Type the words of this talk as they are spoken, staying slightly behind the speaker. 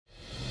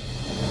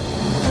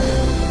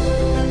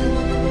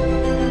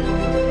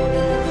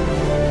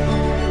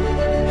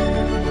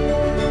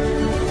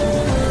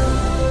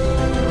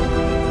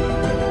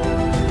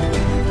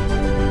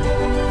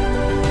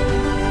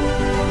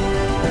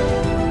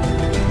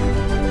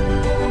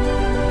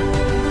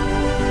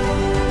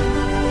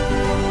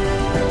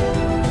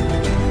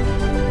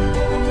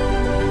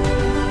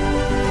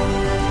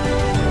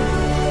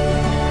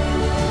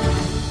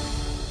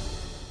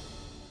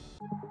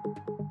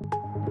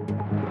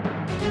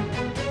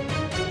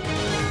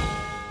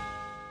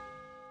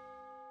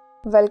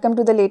Welcome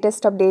to the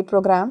latest update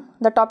program.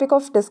 The topic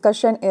of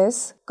discussion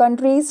is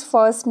country's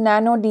first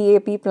Nano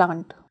DAP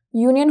plant.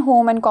 Union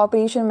Home and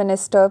Corporation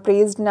Minister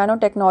praised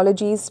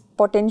nanotechnology's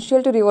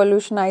potential to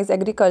revolutionize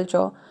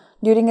agriculture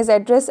during his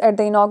address at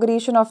the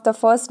inauguration of the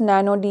first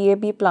Nano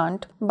DAP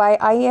plant by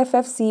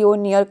IFFCO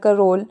near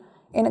Kalol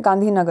in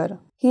Gandhinagar.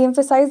 He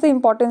emphasized the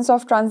importance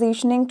of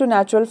transitioning to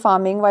natural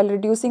farming while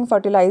reducing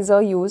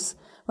fertilizer use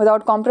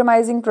without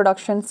compromising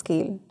production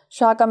scale.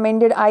 Shah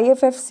commended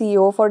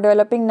IFFCO for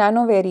developing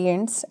nano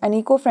variants and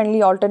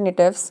eco-friendly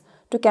alternatives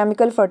to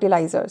chemical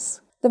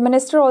fertilizers. The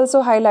minister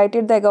also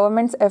highlighted the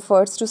government's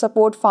efforts to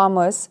support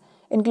farmers,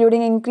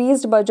 including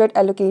increased budget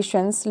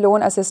allocations,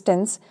 loan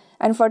assistance,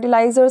 and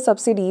fertilizer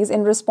subsidies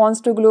in response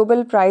to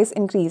global price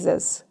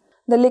increases.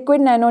 The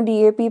liquid nano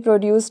DAP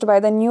produced by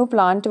the new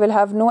plant will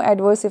have no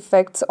adverse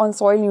effects on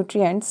soil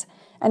nutrients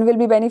and will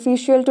be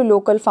beneficial to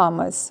local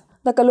farmers.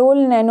 The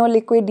Kalol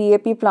nano-liquid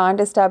DAP plant,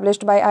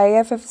 established by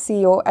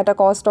IFFCO at a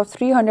cost of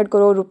 300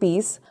 crore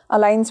rupees,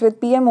 aligns with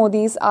PM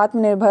Modi's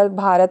Atmanirbhar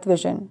Bharat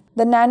vision.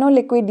 The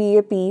nano-liquid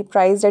DAP,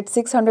 priced at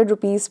 600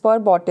 rupees per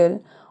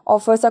bottle,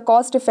 offers a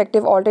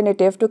cost-effective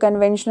alternative to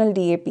conventional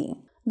DAP.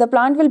 The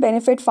plant will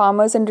benefit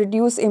farmers and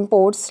reduce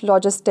imports,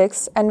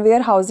 logistics, and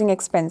warehousing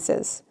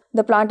expenses.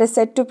 The plant is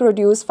set to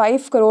produce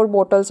 5 crore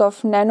bottles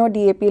of nano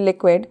DAP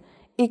liquid,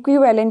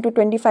 equivalent to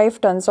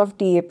 25 tons of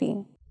DAP.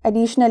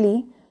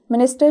 Additionally,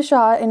 Minister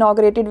Shah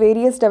inaugurated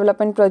various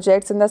development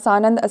projects in the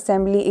Sanand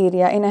Assembly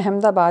area in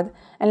Ahmedabad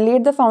and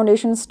laid the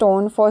foundation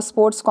stone for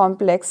sports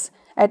complex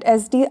at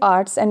SD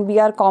Arts and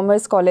BR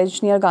Commerce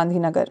College near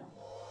Gandhinagar.